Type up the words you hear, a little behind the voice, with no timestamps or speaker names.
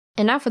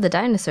And now for the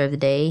dinosaur of the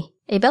day,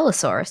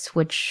 Abelisaurus,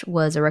 which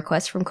was a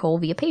request from Cole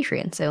via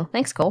Patreon, so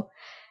thanks, Cole.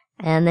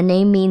 And the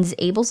name means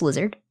Abel's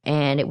lizard,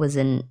 and it was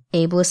an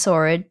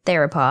Abelisaurid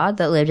theropod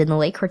that lived in the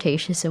Late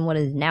Cretaceous in what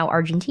is now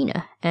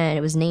Argentina, and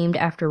it was named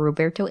after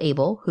Roberto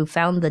Abel, who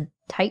found the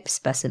type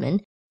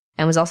specimen,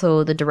 and was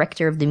also the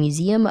director of the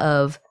Museum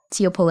of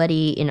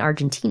Cipolletti in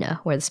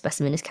Argentina, where the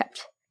specimen is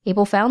kept.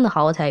 Abel found the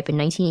holotype in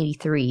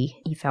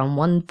 1983. He found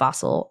one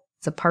fossil.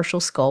 It's a partial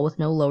skull with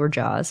no lower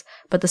jaws,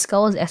 but the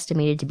skull is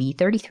estimated to be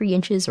 33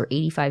 inches or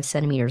 85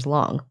 centimeters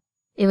long.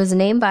 It was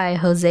named by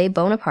Jose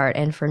Bonaparte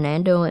and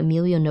Fernando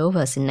Emilio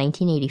Novas in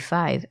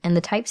 1985, and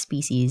the type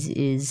species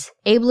is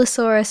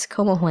Abelisaurus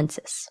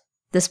comahuensis.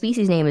 The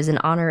species name is in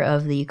honor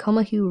of the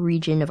Comahue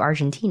region of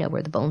Argentina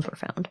where the bones were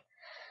found.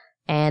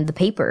 And the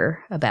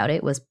paper about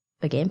it was,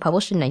 again,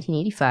 published in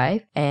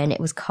 1985, and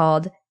it was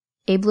called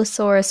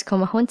Abelisaurus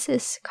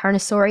comahuensis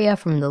Carnosauria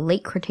from the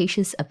Late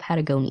Cretaceous of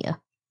Patagonia.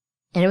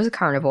 And it was a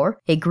carnivore.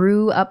 It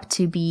grew up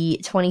to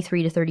be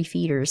 23 to 30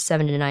 feet or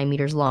 7 to 9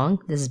 meters long.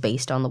 This is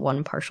based on the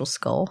one partial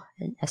skull,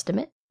 an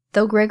estimate.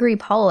 Though Gregory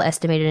Paul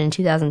estimated in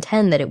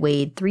 2010 that it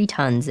weighed 3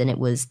 tons and it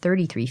was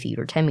 33 feet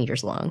or 10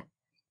 meters long.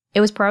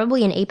 It was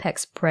probably an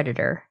apex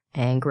predator,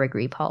 and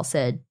Gregory Paul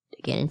said,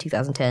 again in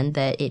 2010,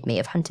 that it may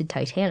have hunted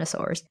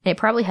titanosaurs, and it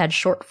probably had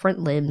short front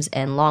limbs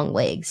and long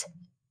legs.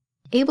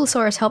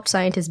 Abelisaurus helped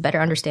scientists better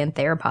understand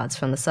theropods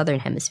from the southern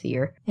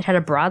hemisphere. It had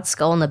a broad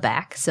skull in the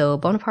back, so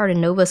Bonaparte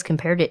and Novas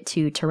compared it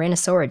to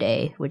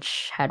Tyrannosauridae,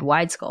 which had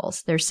wide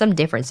skulls. There's some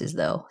differences,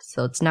 though,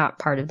 so it's not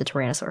part of the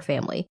Tyrannosaur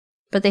family.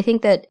 But they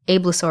think that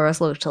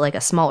Abelisaurus looked like a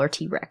smaller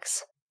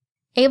T-Rex.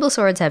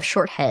 Abelisaurids have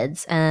short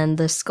heads, and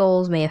the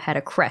skulls may have had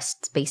a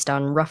crest based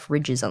on rough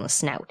ridges on the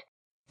snout.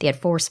 They had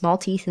 4 small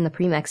teeth in the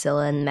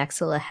premaxilla, and the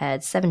maxilla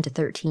had 7 to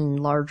 13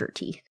 larger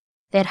teeth.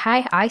 They had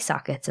high eye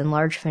sockets and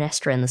large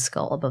fenestra in the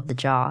skull above the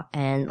jaw,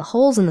 and the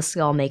holes in the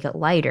skull make it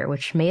lighter,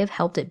 which may have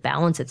helped it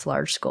balance its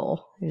large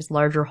skull. There's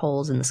larger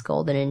holes in the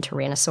skull than in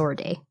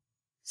Tyrannosauridae.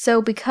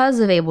 So because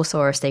of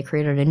Abelisaurus, they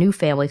created a new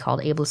family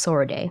called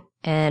Abelisauridae,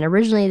 and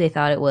originally they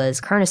thought it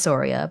was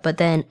Carnosauria, but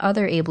then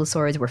other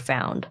Abelisaurids were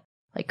found,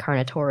 like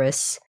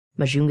Carnotaurus,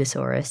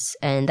 Majungasaurus,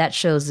 and that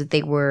shows that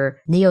they were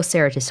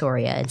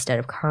Neoceratosauria instead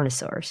of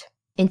Carnosaurs.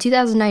 In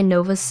 2009,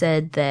 Novas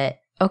said that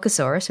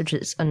Ochosaurus, which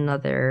is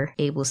another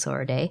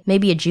Abelisauridae, may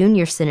be a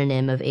junior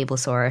synonym of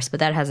Abelisaurus, but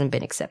that hasn't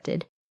been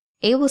accepted.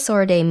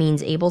 Abelisauridae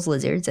means Abel's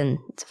lizards, and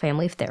it's a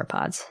family of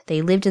theropods.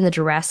 They lived in the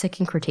Jurassic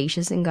and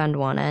Cretaceous in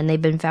Gondwana, and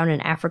they've been found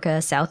in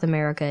Africa, South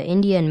America,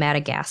 India, and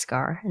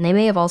Madagascar, and they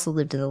may have also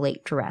lived in the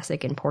late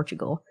Jurassic in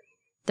Portugal.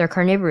 They're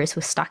carnivorous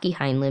with stocky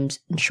hind limbs,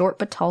 and short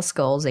but tall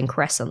skulls and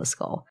crests on the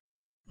skull.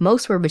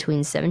 Most were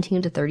between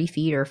 17 to 30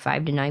 feet or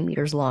 5 to 9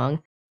 meters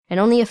long, and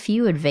only a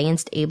few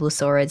advanced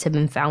Abelisaurids have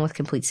been found with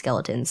complete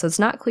skeletons, so it's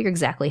not clear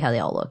exactly how they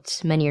all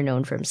looked. Many are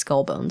known from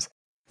skull bones.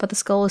 But the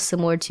skull is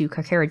similar to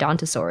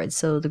Carcharodontosaurids,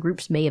 so the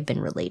groups may have been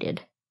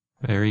related.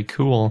 Very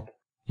cool.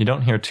 You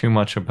don't hear too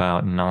much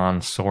about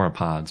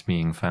non-sauropods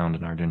being found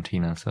in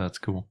Argentina, so that's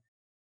cool.